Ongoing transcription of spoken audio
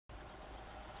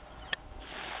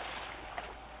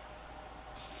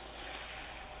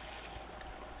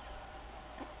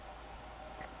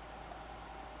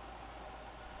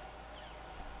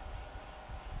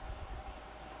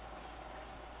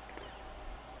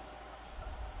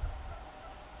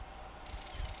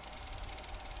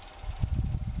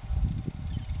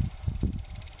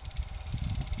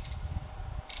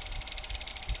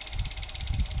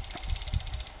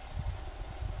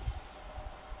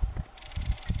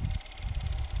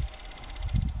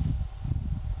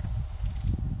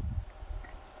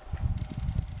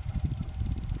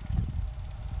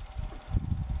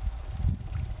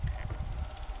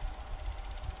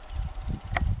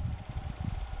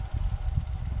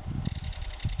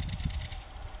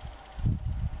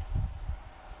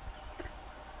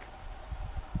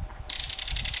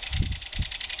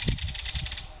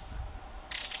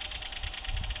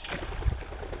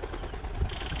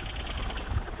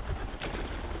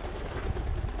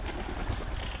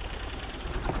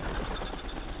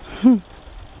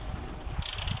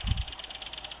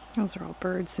Those are all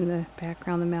birds in the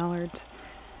background. The mallards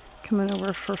coming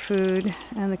over for food,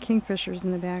 and the kingfishers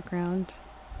in the background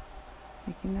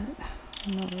making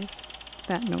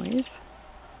that noise.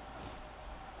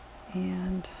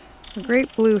 And the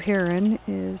great blue heron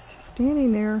is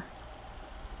standing there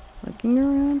looking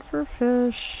around for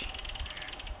fish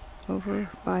over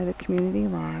by the community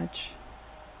lodge.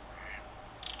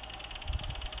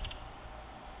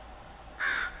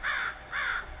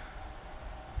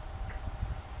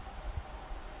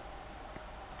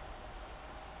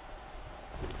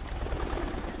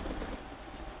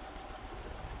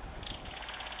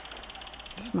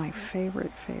 This is my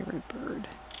favorite bird.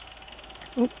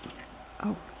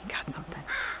 Oh, he got something.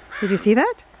 Did you see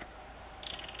that?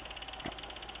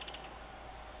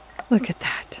 Look at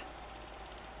that.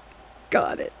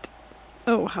 Got it.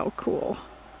 Oh, how cool.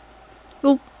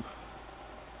 Oh.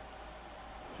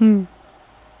 I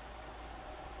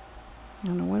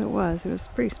don't know what it was. It was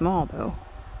pretty small though.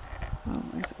 Oh,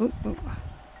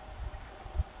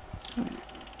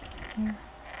 Here.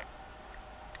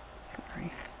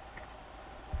 Sorry.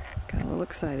 Got a little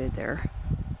excited there.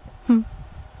 I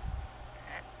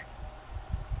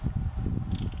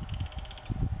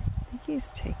think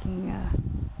he's taking,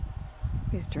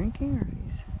 he's drinking, or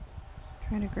he's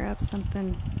trying to grab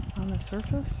something on the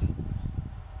surface.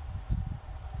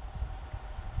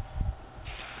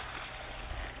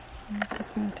 I think he's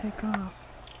going to take off.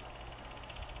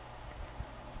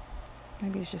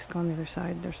 Maybe he's just going the other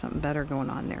side. There's something better going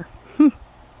on there. Who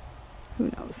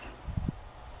knows?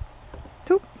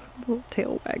 Oh, the little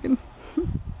tail wagging.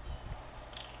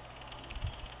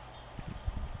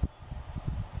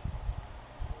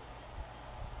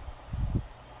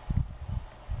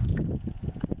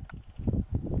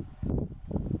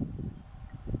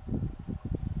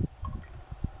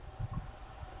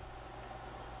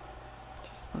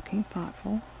 Just looking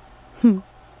thoughtful.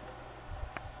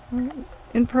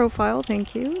 In profile,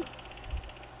 thank you.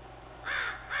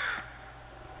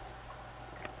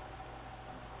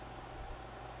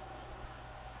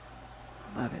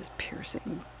 Love his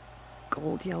piercing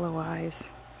gold yellow eyes.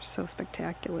 They're so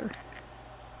spectacular.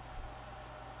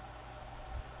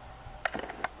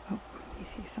 Oh, you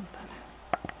see something.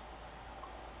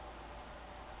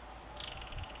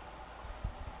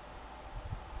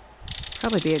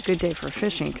 Probably be a good day for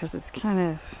fishing because it's kind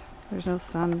of, there's no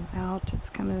sun out. It's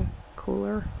kind of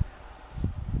cooler.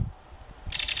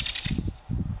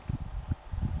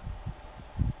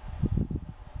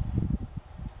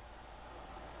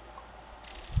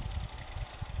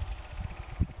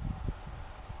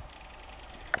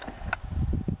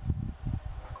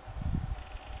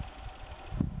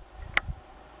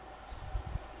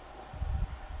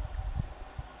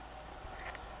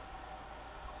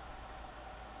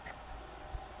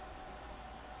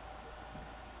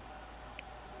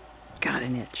 Got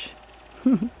an itch.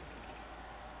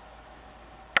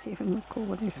 Even look cool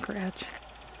when they scratch.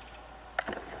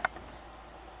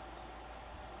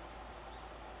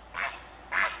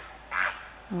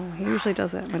 Oh, he usually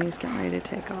does that when he's getting ready to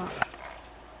take off.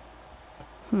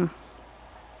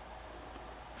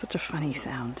 Such a funny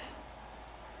sound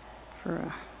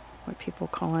for what people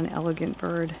call an elegant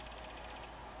bird.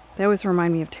 They always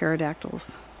remind me of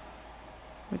pterodactyls,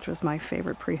 which was my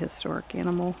favorite prehistoric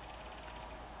animal.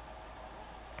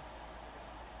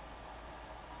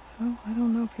 So I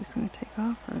don't know if he's going to take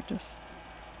off or just,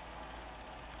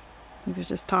 he was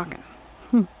just talking.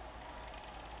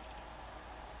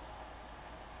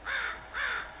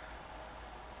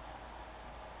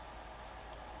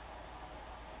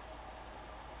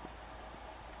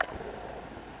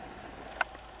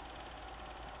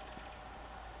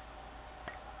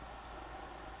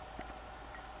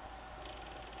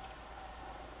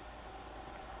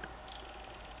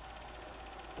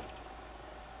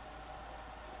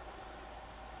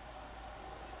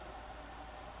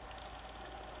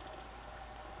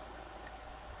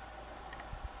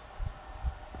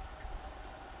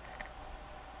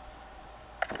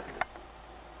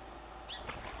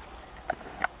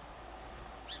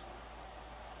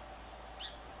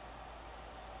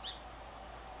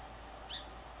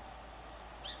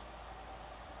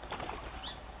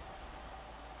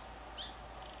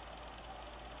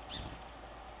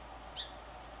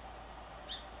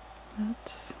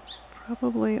 That's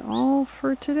probably all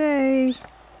for today.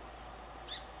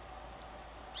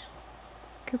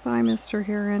 Goodbye, Mr.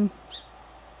 Heron.